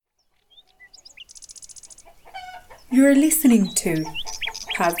You're listening to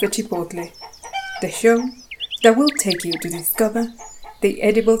Paz de Chipotle, the show that will take you to discover the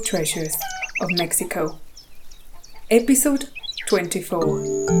edible treasures of Mexico. Episode 24.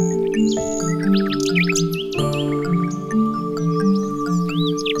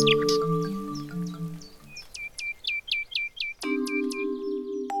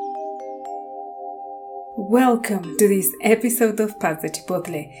 Welcome to this episode of Paz de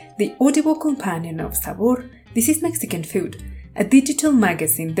Chipotle, the audible companion of Sabor. This is Mexican Food, a digital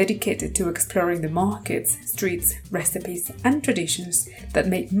magazine dedicated to exploring the markets, streets, recipes, and traditions that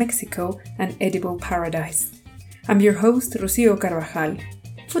make Mexico an edible paradise. I'm your host, Rocío Carvajal,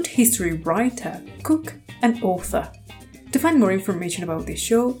 food history writer, cook, and author. To find more information about this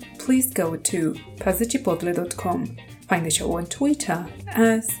show, please go to pazdechipotle.com. Find the show on Twitter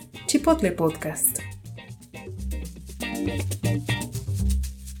as Chipotle Podcast.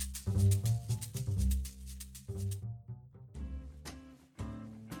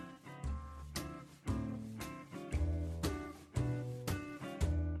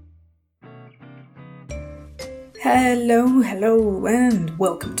 Hello, and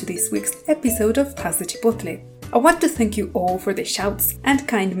welcome to this week's episode of Paz de Chipotle. I want to thank you all for the shouts and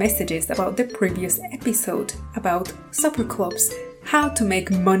kind messages about the previous episode about supper clubs, how to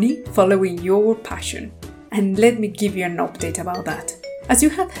make money following your passion. And let me give you an update about that. As you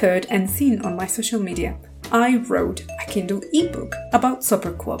have heard and seen on my social media, I wrote a Kindle ebook about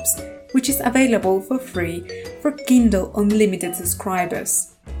supper clubs, which is available for free for Kindle Unlimited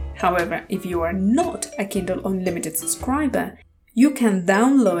subscribers. However, if you are not a Kindle Unlimited subscriber, you can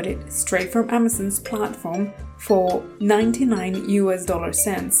download it straight from Amazon's platform for 99 US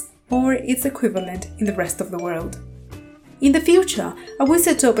cents, or its equivalent in the rest of the world. In the future, I will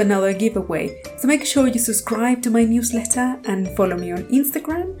set up another giveaway, so make sure you subscribe to my newsletter and follow me on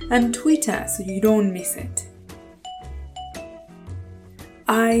Instagram and Twitter so you don't miss it.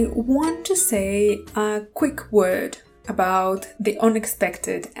 I want to say a quick word about the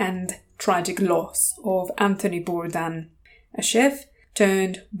unexpected and tragic loss of Anthony Bourdain, a chef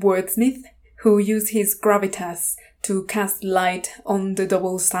turned wordsmith who used his gravitas to cast light on the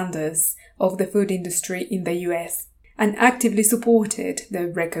double standards of the food industry in the US and actively supported the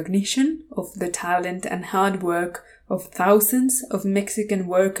recognition of the talent and hard work of thousands of Mexican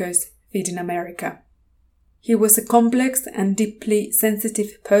workers feeding America. He was a complex and deeply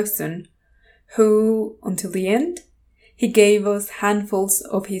sensitive person who, until the end, he gave us handfuls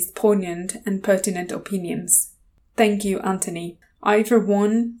of his poignant and pertinent opinions. Thank you, Anthony. I, for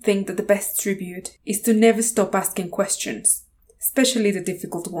one, think that the best tribute is to never stop asking questions, especially the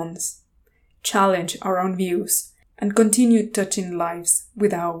difficult ones, challenge our own views, and continue touching lives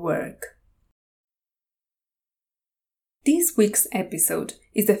with our work. This week's episode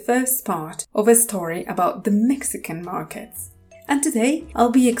is the first part of a story about the Mexican markets. And today,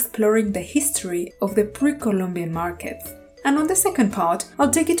 I'll be exploring the history of the pre-Columbian markets. And on the second part, I'll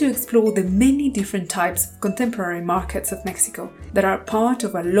take you to explore the many different types of contemporary markets of Mexico that are part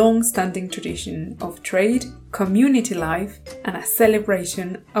of a long-standing tradition of trade, community life, and a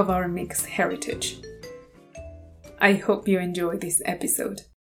celebration of our mixed heritage. I hope you enjoy this episode.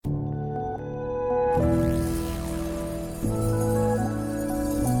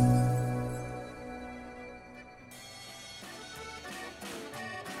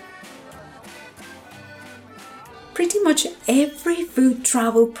 Pretty much every food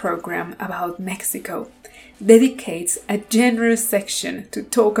travel program about Mexico dedicates a generous section to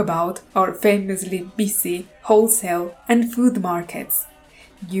talk about our famously busy wholesale and food markets.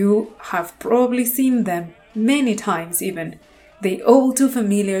 You have probably seen them many times even. The all too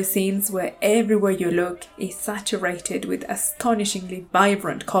familiar scenes where everywhere you look is saturated with astonishingly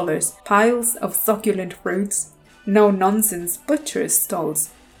vibrant colors, piles of succulent fruits, no-nonsense butcher's stalls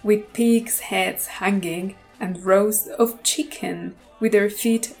with pigs' heads hanging, and rows of chicken with their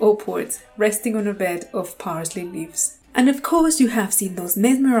feet upwards resting on a bed of parsley leaves. And of course you have seen those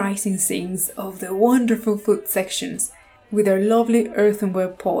mesmerizing scenes of the wonderful food sections with their lovely earthenware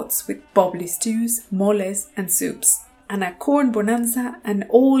pots with bubbly stews, moles and soups, and a corn bonanza and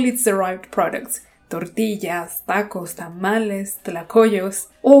all its derived products, tortillas, tacos, tamales, tlacoyos,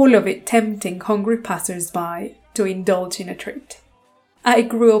 all of it tempting hungry passers-by to indulge in a treat. I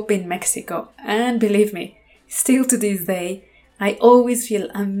grew up in Mexico, and believe me, still to this day, I always feel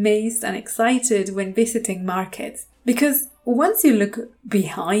amazed and excited when visiting markets, because once you look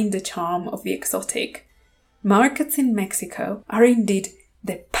behind the charm of the exotic, markets in Mexico are indeed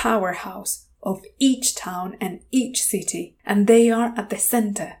the powerhouse of each town and each city, and they are at the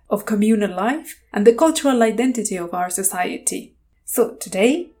center of communal life and the cultural identity of our society. So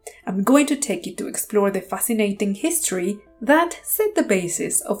today, I'm going to take you to explore the fascinating history that set the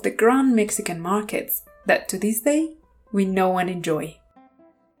basis of the grand Mexican markets that to this day we know and enjoy.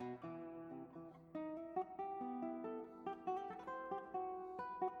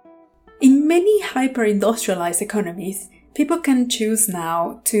 In many hyper-industrialized economies, people can choose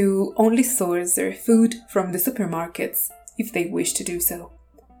now to only source their food from the supermarkets if they wish to do so.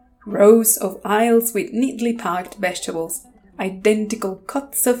 Rows of aisles with neatly packed vegetables, identical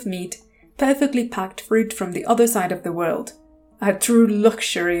cuts of meat, perfectly packed fruit from the other side of the world. A true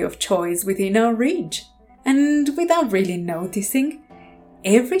luxury of choice within our reach. And without really noticing,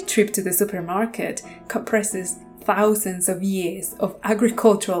 every trip to the supermarket compresses thousands of years of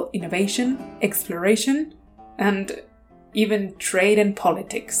agricultural innovation, exploration, and even trade and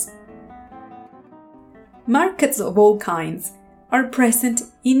politics. Markets of all kinds are present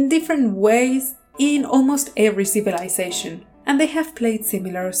in different ways in almost every civilization, and they have played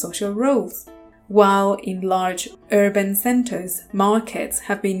similar social roles. While in large urban centers, markets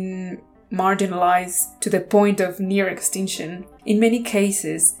have been marginalized to the point of near extinction, in many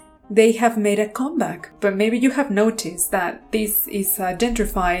cases, they have made a comeback. But maybe you have noticed that this is a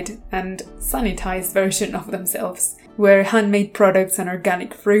gentrified and sanitized version of themselves, where handmade products and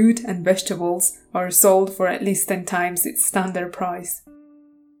organic fruit and vegetables are sold for at least 10 times its standard price.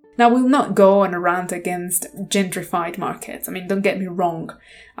 Now, we'll not go on a rant against gentrified markets. I mean, don't get me wrong.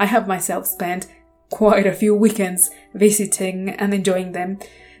 I have myself spent quite a few weekends visiting and enjoying them.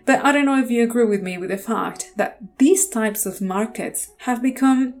 But I don't know if you agree with me with the fact that these types of markets have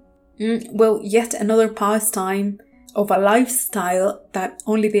become, yet another pastime of a lifestyle that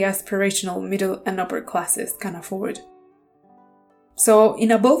only the aspirational middle and upper classes can afford. So,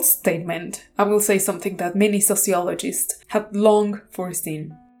 in a bold statement, I will say something that many sociologists have long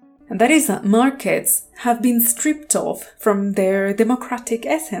foreseen. And that is that markets have been stripped off from their democratic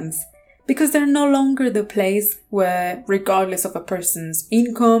essence because they're no longer the place where, regardless of a person's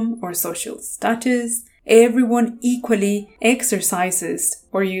income or social status, everyone equally exercises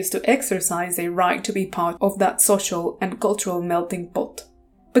or used to exercise their right to be part of that social and cultural melting pot.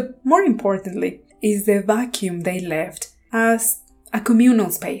 But more importantly, is the vacuum they left as a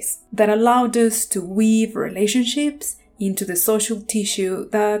communal space that allowed us to weave relationships into the social tissue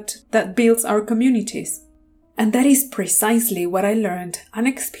that builds our communities. And that is precisely what I learned and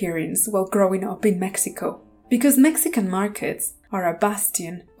experienced while growing up in Mexico, because Mexican markets are a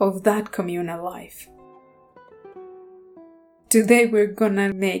bastion of that communal life. Today we're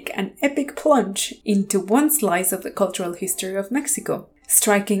gonna make an epic plunge into one slice of the cultural history of Mexico,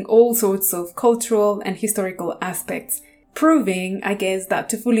 striking all sorts of cultural and historical aspects, proving, I guess, that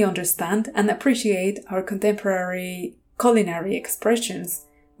to fully understand and appreciate our contemporary culinary expressions,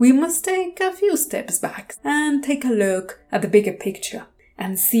 we must take a few steps back and take a look at the bigger picture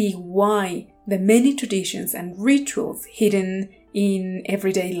and see why the many traditions and rituals hidden in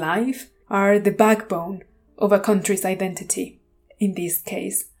everyday life are the backbone of a country's identity, in this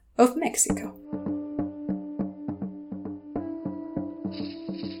case, of Mexico.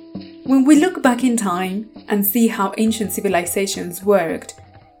 When we look back in time and see how ancient civilizations worked,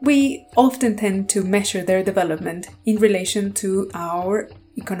 we often tend to measure their development in relation to our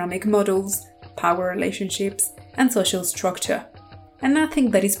economic models, power relationships, and social structure. And I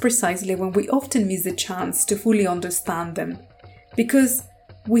think that is precisely when we often miss the chance to fully understand them, because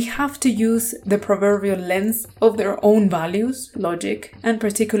we have to use the proverbial lens of their own values, logic, and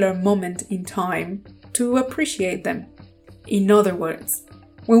particular moment in time to appreciate them. In other words,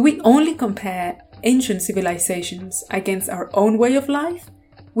 when we only compare ancient civilizations against our own way of life,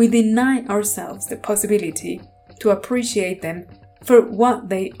 we deny ourselves the possibility to appreciate them for what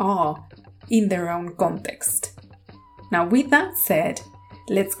they are in their own context. Now, with that said,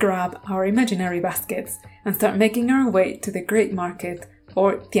 let's grab our imaginary baskets and start making our way to the great market,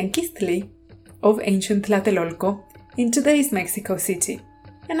 or Tianquistli, of ancient Tlatelolco in today's Mexico City.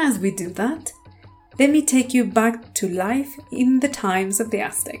 And as we do that, let me take you back to life in the times of the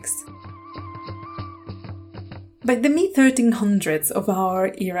Aztecs. By the mid-1300s of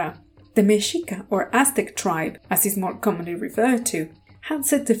our era, the Mexica or Aztec tribe, as is more commonly referred to, had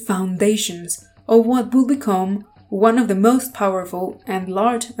set the foundations of what would become one of the most powerful and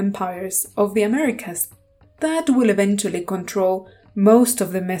large empires of the Americas that will eventually control most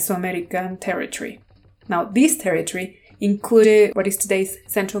of the Mesoamerican territory. Now, this territory included what is today's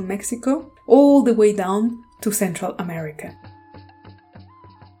central Mexico, all the way down to Central America.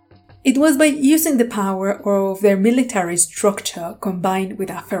 It was by using the power of their military structure combined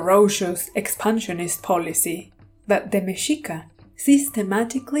with a ferocious expansionist policy that the Mexica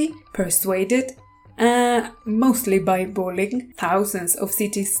systematically persuaded mostly by bullying thousands of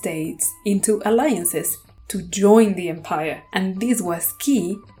city-states into alliances to join the empire, and this was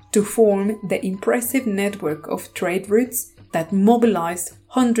key to form the impressive network of trade routes that mobilized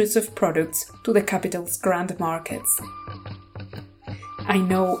hundreds of products to the capital's grand markets. I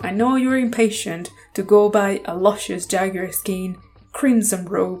know you're impatient to go buy a luscious jaguar skin, crimson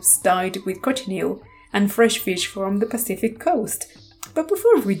robes dyed with cochineal, and fresh fish from the Pacific coast. But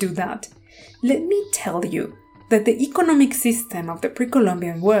before we do that, let me tell you that the economic system of the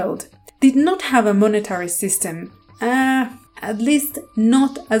pre-Columbian world did not have a monetary system, at least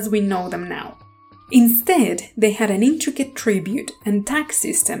not as we know them now. Instead, they had an intricate tribute and tax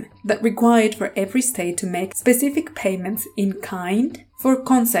system that required for every state to make specific payments in kind for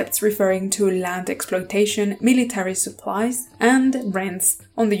concepts referring to land exploitation, military supplies, and rents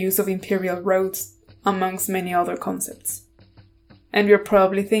on the use of imperial roads, amongst many other concepts. And you're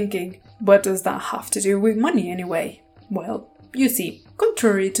probably thinking, what does that have to do with money anyway? Well, you see,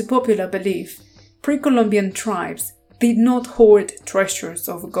 contrary to popular belief, pre-Columbian tribes did not hoard treasures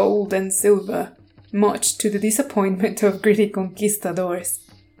of gold and silver, much to the disappointment of greedy conquistadors.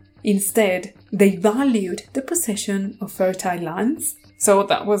 Instead, they valued the possession of fertile lands, so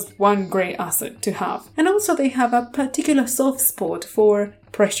that was one great asset to have. And also they have a particular soft spot for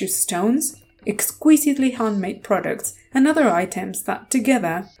precious stones, exquisitely handmade products, and other items that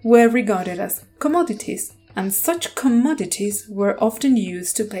together were regarded as commodities. And such commodities were often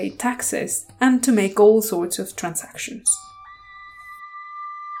used to pay taxes and to make all sorts of transactions.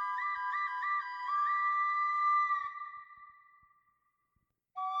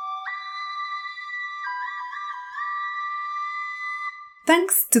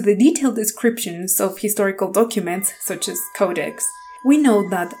 Thanks to the detailed descriptions of historical documents, such as codex, we know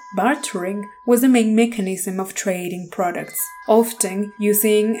that bartering was the main mechanism of trading products, often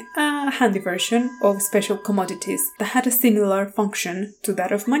using a handy version of special commodities that had a similar function to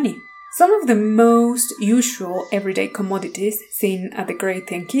that of money. Some of the most usual everyday commodities seen at the great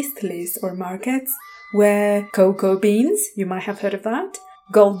Tenquistles or markets were cocoa beans, you might have heard of that,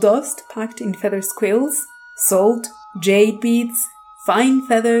 gold dust packed in feather quills, salt, jade beads, fine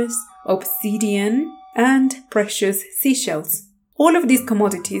feathers, obsidian, and precious seashells. All of these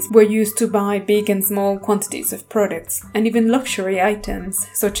commodities were used to buy big and small quantities of products, and even luxury items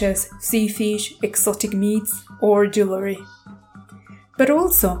such as sea fish, exotic meats, or jewelry. But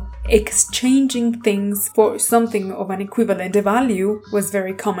also, exchanging things for something of an equivalent value was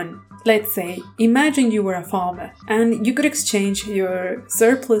very common. Let's say, imagine you were a farmer and you could exchange your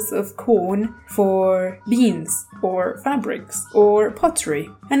surplus of corn for beans or fabrics or pottery.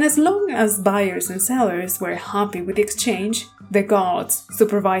 And as long as buyers and sellers were happy with the exchange, the guards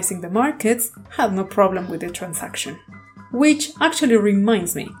supervising the markets had no problem with the transaction. Which actually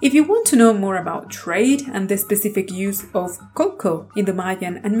reminds me, if you want to know more about trade and the specific use of cocoa in the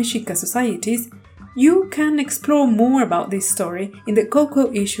Mayan and Mexica societies, you can explore more about this story in the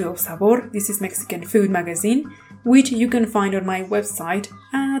cocoa issue of Sabor, this is Mexican Food Magazine, which you can find on my website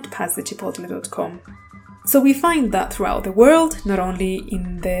at pasdechipotle.com. So we find that throughout the world, not only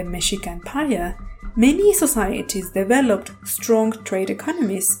in the Mexica Empire, many societies developed strong trade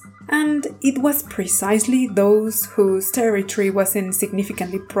economies, and it was precisely those whose territory wasn't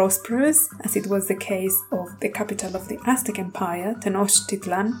significantly prosperous, as it was the case of the capital of the Aztec Empire,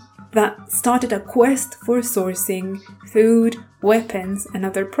 Tenochtitlan, that started a quest for sourcing food, weapons, and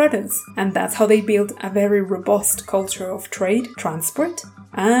other products. And that's how they built a very robust culture of trade, transport,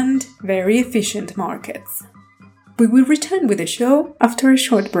 and very efficient markets. We will return with the show after a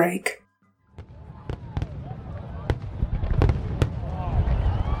short break.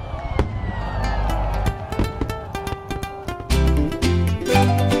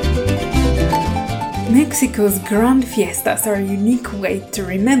 Mexico's grand fiestas are a unique way to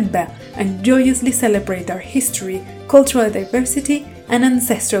remember and joyously celebrate our history, cultural diversity, and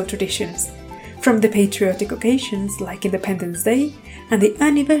ancestral traditions. From the patriotic occasions like Independence Day and the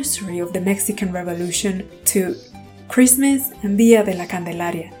anniversary of the Mexican Revolution to Christmas and Día de la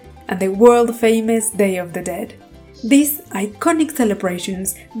Candelaria and the world-famous Day of the Dead. These iconic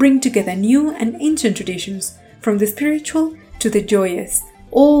celebrations bring together new and ancient traditions, from the spiritual to the joyous,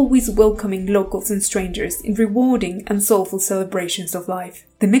 always welcoming locals and strangers in rewarding and soulful celebrations of life.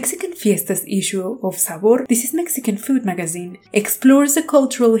 The Mexican Fiestas issue of Sabor, this is Mexican Food Magazine, explores the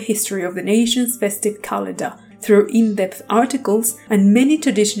cultural history of the nation's festive calendar through in-depth articles and many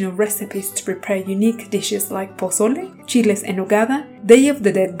traditional recipes to prepare unique dishes like pozole, chiles en nogada, Day of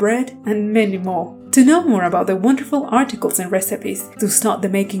the Dead bread, and many more. To know more about the wonderful articles and recipes to start the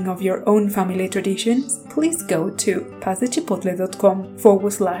making of your own family traditions, please go to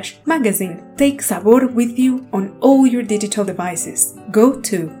pazdechipotle.com/magazine. Take sabor with you on all your digital devices. Go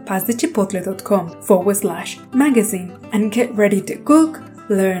to pazdechipotle.com/magazine and get ready to cook,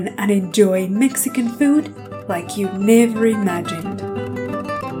 learn and enjoy Mexican food like you never imagined.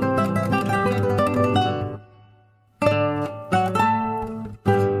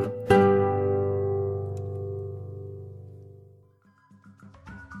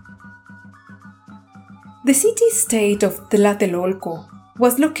 The city-state of Tlatelolco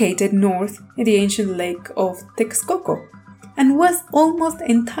was located north in the ancient lake of Texcoco and was almost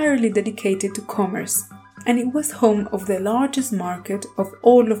entirely dedicated to commerce, and it was home of the largest market of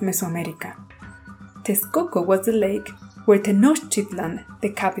all of Mesoamerica. Texcoco was the lake where Tenochtitlan, the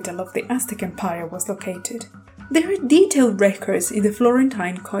capital of the Aztec Empire, was located. There are detailed records in the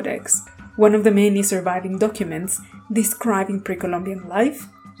Florentine Codex, one of the many surviving documents describing pre-Columbian life,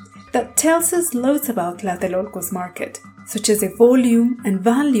 that tells us loads about Tlatelolco's market, such as the volume and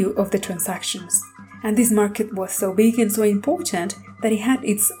value of the transactions. And this market was so big and so important that it had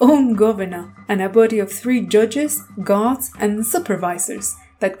its own governor and a body of 3 judges, guards, and supervisors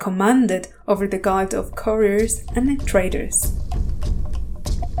that commanded over the guild of couriers and traders.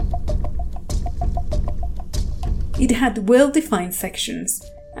 It had well-defined sections,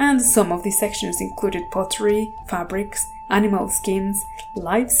 and some of these sections included pottery, fabrics, animal skins,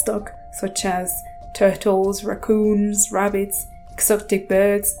 livestock such as turtles, raccoons, rabbits, exotic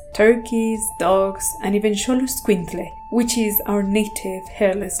birds, turkeys, dogs, and even Xoloscuintle, which is our native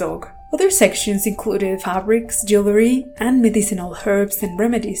hairless dog. Other sections included fabrics, jewelry, and medicinal herbs and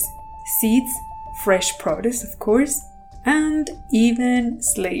remedies, seeds, fresh produce of course, and even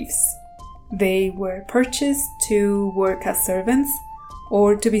slaves. They were purchased to work as servants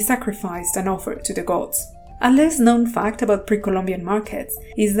or to be sacrificed and offered to the gods. A less known fact about pre-Columbian markets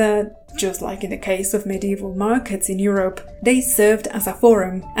is that, just like in the case of medieval markets in Europe, they served as a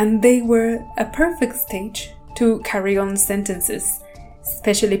forum and they were a perfect stage to carry on sentences,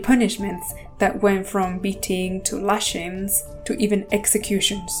 especially punishments that went from beating to lashings to even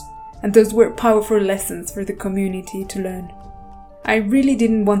executions. And those were powerful lessons for the community to learn. I really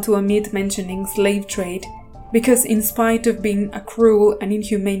didn't want to omit mentioning slave trade because in spite of being a cruel and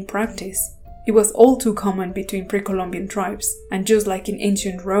inhumane practice, it was all too common between pre-Columbian tribes, and just like in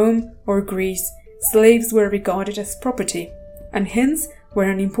ancient Rome or Greece, slaves were regarded as property, and hence were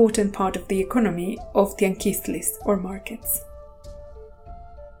an important part of the economy of tianquistlis or markets.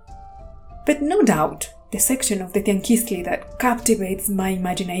 But no doubt, the section of the tianquistli that captivates my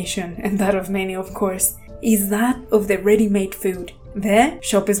imagination, and that of many of course, is that of the ready-made food. There,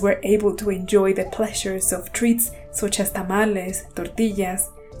 shoppers were able to enjoy the pleasures of treats such as tamales, tortillas,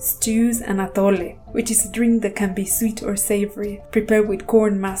 stews and atole, which is a drink that can be sweet or savory, prepared with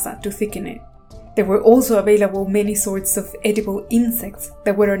corn masa to thicken it. There were also available many sorts of edible insects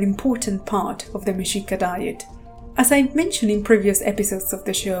that were an important part of the Mexica diet. As I mentioned in previous episodes of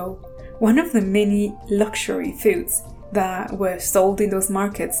the show, one of the many luxury foods that were sold in those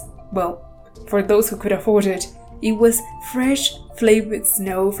markets, well, for those who could afford it, it was fresh, flavored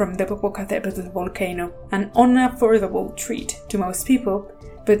snow from the Popocatépetl volcano, an unaffordable treat to most people,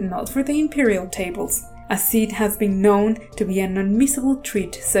 but not for the imperial tables, as it has been known to be an unmissable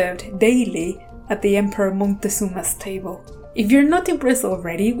treat served daily at the Emperor Montezuma's table. If you're not impressed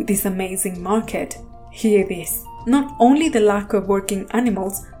already with this amazing market, hear this. Not only the lack of working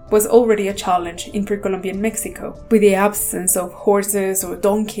animals was already a challenge in pre-Columbian Mexico, with the absence of horses or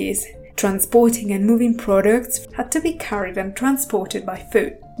donkeys, transporting and moving products had to be carried and transported by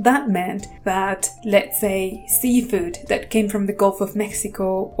foot. That meant that, let's say, seafood that came from the Gulf of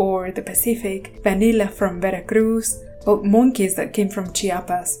Mexico or the Pacific, vanilla from Veracruz, or monkeys that came from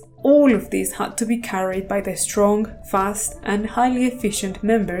Chiapas, all of these had to be carried by the strong, fast, and highly efficient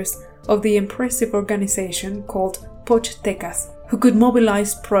members of the impressive organization called Pochtecas, who could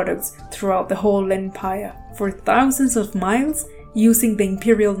mobilize products throughout the whole empire for thousands of miles using the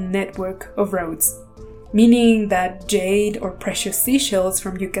imperial network of roads. Meaning that jade or precious seashells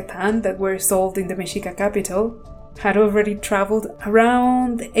from Yucatan that were sold in the Mexica capital had already traveled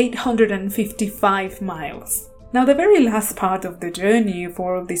around 855 miles. Now, the very last part of the journey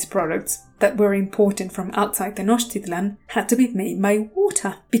for all these products that were important from outside Tenochtitlan had to be made by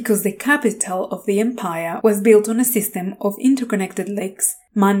water, because the capital of the empire was built on a system of interconnected lakes,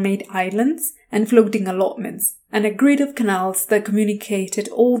 man-made islands, and floating allotments, and a grid of canals that communicated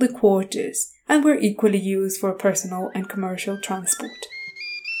all the quarters and were equally used for personal and commercial transport.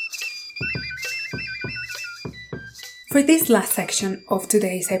 For this last section of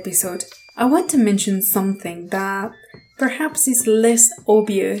today's episode, I want to mention something that perhaps is less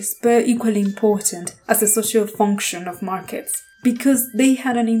obvious but equally important as a social function of markets, because they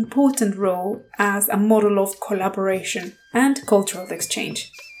had an important role as a model of collaboration and cultural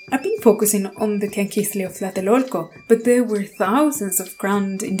exchange. I've been focusing on the Tianquistli of Tlatelolco, but there were thousands of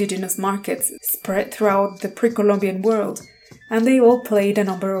grand indigenous markets spread throughout the pre-Columbian world, and they all played a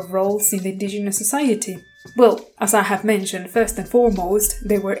number of roles in the indigenous society. Well, as I have mentioned, first and foremost,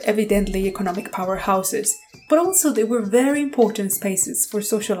 they were evidently economic powerhouses, but also they were very important spaces for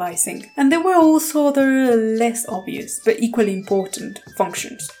socializing, and there were also other less obvious but equally important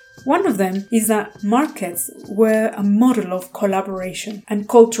functions. One of them is that markets were a model of collaboration and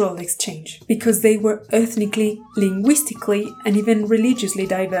cultural exchange because they were ethnically, linguistically, and even religiously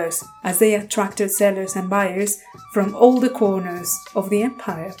diverse, as they attracted sellers and buyers from all the corners of the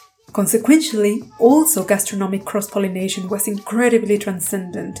empire. Consequently, also gastronomic cross-pollination was incredibly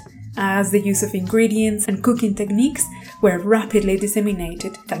transcendent, as the use of ingredients and cooking techniques were rapidly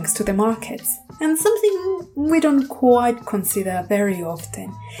disseminated thanks to the markets. And something we don't quite consider very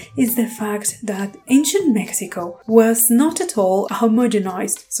often is the fact that ancient Mexico was not at all a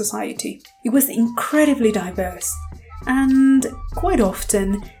homogenized society. It was incredibly diverse, and quite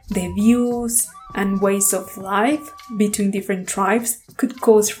often the views and ways of life between different tribes could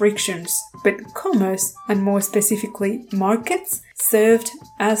cause frictions, but commerce, and more specifically markets, served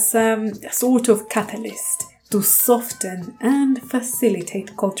as a sort of catalyst to soften and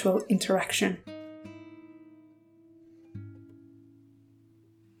facilitate cultural interaction.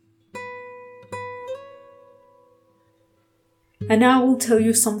 And now I will tell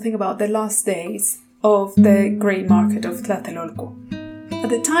you something about the last days of the Great Market of Tlatelolco. At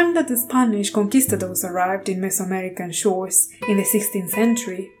the time that the Spanish conquistadors arrived in Mesoamerican shores in the 16th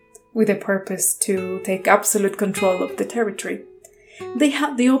century, with the purpose to take absolute control of the territory, they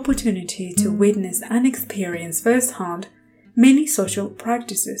had the opportunity to witness and experience firsthand many social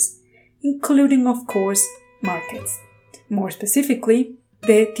practices, including, of course, markets. More specifically,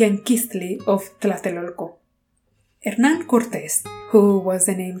 the Tianquistli of Tlatelolco. Hernán Cortés, who was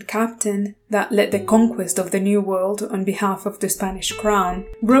the named captain that led the conquest of the New World on behalf of the Spanish crown,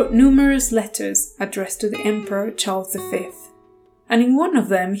 wrote numerous letters addressed to the Emperor Charles V. And in one of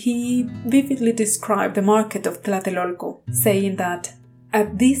them he vividly described the market of Tlatelolco, saying that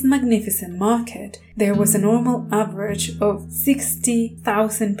at this magnificent market there was a normal average of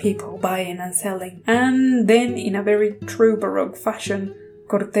 60,000 people buying and selling. And then, in a very true Baroque fashion,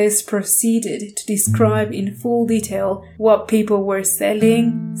 Cortés proceeded to describe in full detail what people were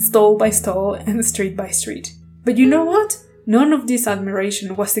selling, stall by stall and street by street. But you know what? None of this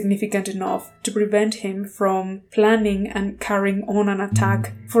admiration was significant enough to prevent him from planning and carrying on an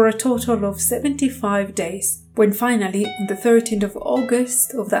attack for a total of 75 days, when finally, on the 13th of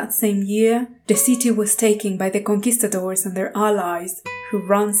August of that same year, the city was taken by the conquistadors and their allies, who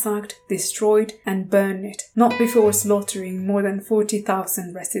ransacked, destroyed and burned it, not before slaughtering more than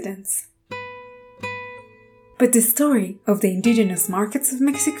 40,000 residents. But the story of the indigenous markets of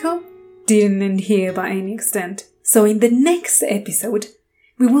Mexico didn't end here by any extent. So in the next episode,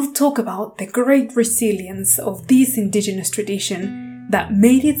 we will talk about the great resilience of this indigenous tradition that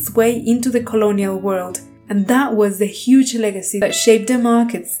made its way into the colonial world, and that was the huge legacy that shaped the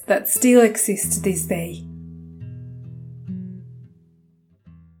markets that still exist this day.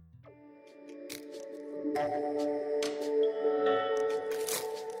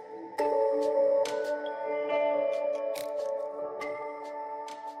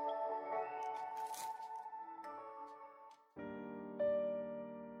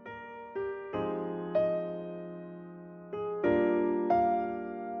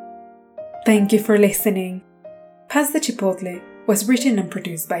 Thank you for listening. Pass the Chipotle was written and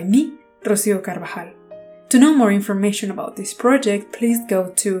produced by me, Rocío Carvajal. To know more information about this project, please go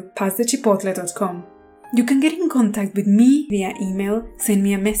to passthechipotle.com. You can get in contact with me via email, send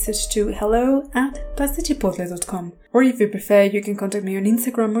me a message to hello@passthechipotle.com, or if you prefer, you can contact me on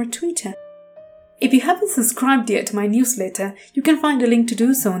Instagram or Twitter. If you haven't subscribed yet to my newsletter, you can find a link to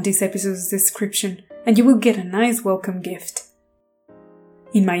do so in this episode's description, and you will get a nice welcome gift.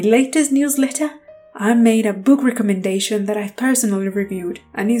 In my latest newsletter, I made a book recommendation that I've personally reviewed,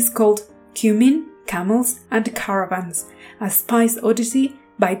 and is called Cumin, Camels and Caravans, A Spice Odyssey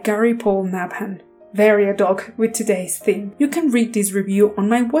by Gary Paul Nabhan. Very ad hoc with today's theme. You can read this review on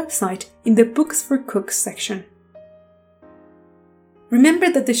my website in the Books for Cooks section. Remember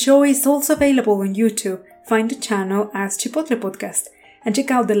that the show is also available on YouTube. Find the channel as Chipotle Podcast, and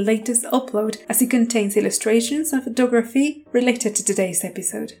check out the latest upload as it contains illustrations and photography related to today's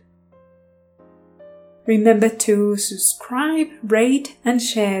episode. Remember to subscribe, rate, and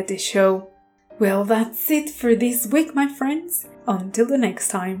share the show. Well, that's it for this week, my friends. Until the next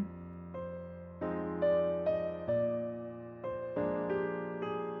time.